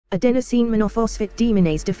Adenosine monophosphate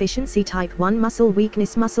deaminase deficiency type 1 muscle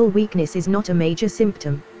weakness. Muscle weakness is not a major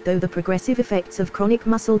symptom, though the progressive effects of chronic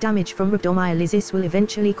muscle damage from rhabdomyolysis will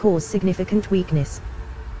eventually cause significant weakness.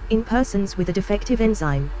 In persons with a defective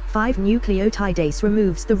enzyme, 5-nucleotidase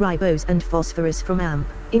removes the ribose and phosphorus from AMP,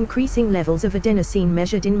 increasing levels of adenosine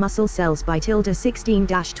measured in muscle cells by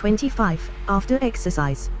 16-25 after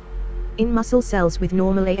exercise. In muscle cells with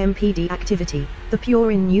normal AMPD activity, the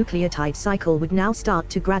purine nucleotide cycle would now start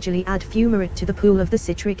to gradually add fumarate to the pool of the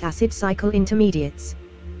citric acid cycle intermediates.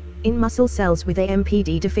 In muscle cells with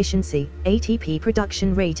AMPD deficiency, ATP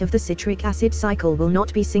production rate of the citric acid cycle will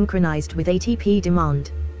not be synchronized with ATP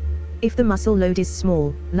demand. If the muscle load is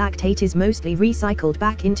small, lactate is mostly recycled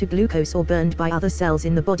back into glucose or burned by other cells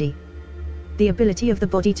in the body. The ability of the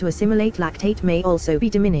body to assimilate lactate may also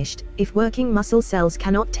be diminished, if working muscle cells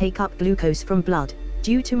cannot take up glucose from blood,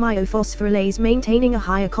 due to myophosphorylase maintaining a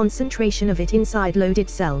higher concentration of it inside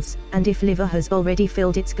loaded cells, and if liver has already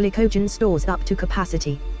filled its glycogen stores up to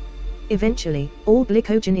capacity. Eventually, all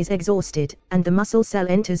glycogen is exhausted, and the muscle cell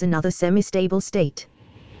enters another semi-stable state.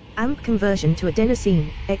 AMP conversion to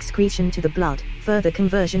adenosine, excretion to the blood, further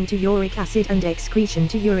conversion to uric acid and excretion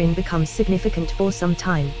to urine becomes significant for some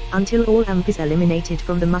time, until all AMP is eliminated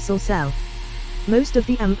from the muscle cell. Most of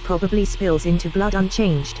the AMP probably spills into blood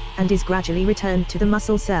unchanged, and is gradually returned to the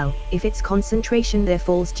muscle cell, if its concentration there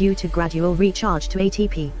falls due to gradual recharge to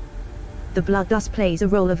ATP. The blood thus plays a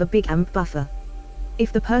role of a big AMP buffer.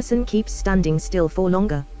 If the person keeps standing still for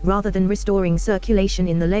longer, rather than restoring circulation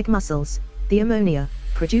in the leg muscles, the ammonia,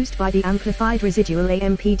 produced by the amplified residual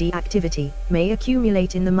AMPD activity, may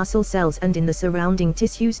accumulate in the muscle cells and in the surrounding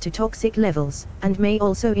tissues to toxic levels, and may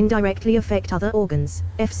also indirectly affect other organs.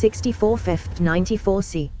 F64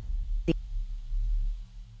 F94C.